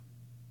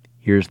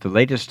Here's the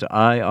latest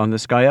Eye on the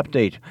Sky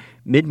update.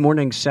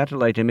 Mid-morning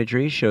satellite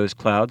imagery shows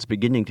clouds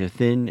beginning to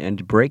thin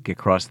and break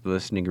across the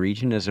listening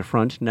region as a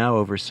front now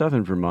over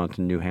southern Vermont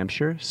and New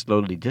Hampshire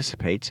slowly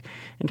dissipates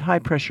and high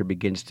pressure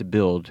begins to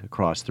build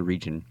across the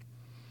region.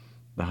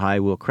 The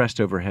high will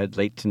crest overhead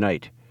late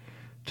tonight.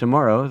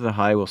 Tomorrow, the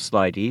high will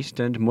slide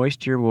east and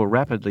moisture will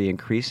rapidly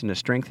increase in a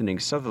strengthening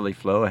southerly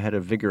flow ahead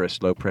of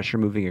vigorous low pressure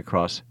moving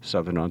across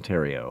southern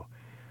Ontario.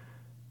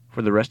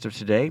 For the rest of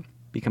today,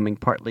 becoming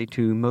partly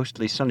to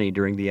mostly sunny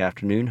during the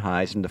afternoon,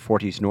 highs in the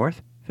 40s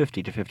north,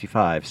 50 to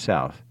 55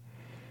 south.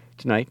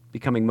 Tonight,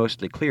 becoming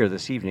mostly clear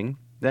this evening,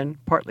 then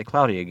partly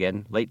cloudy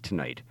again late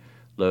tonight,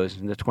 lows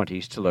in the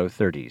 20s to low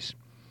 30s.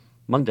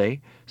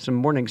 Monday, some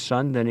morning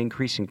sun, then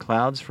increasing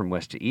clouds from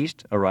west to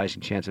east, a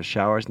rising chance of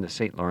showers in the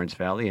St. Lawrence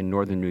Valley and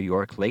northern New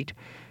York late,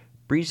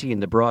 breezy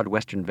in the broad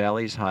western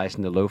valleys, highs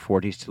in the low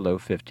 40s to low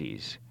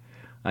 50s.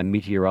 I'm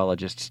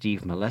meteorologist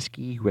Steve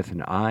Molesky with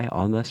an Eye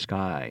on the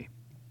Sky.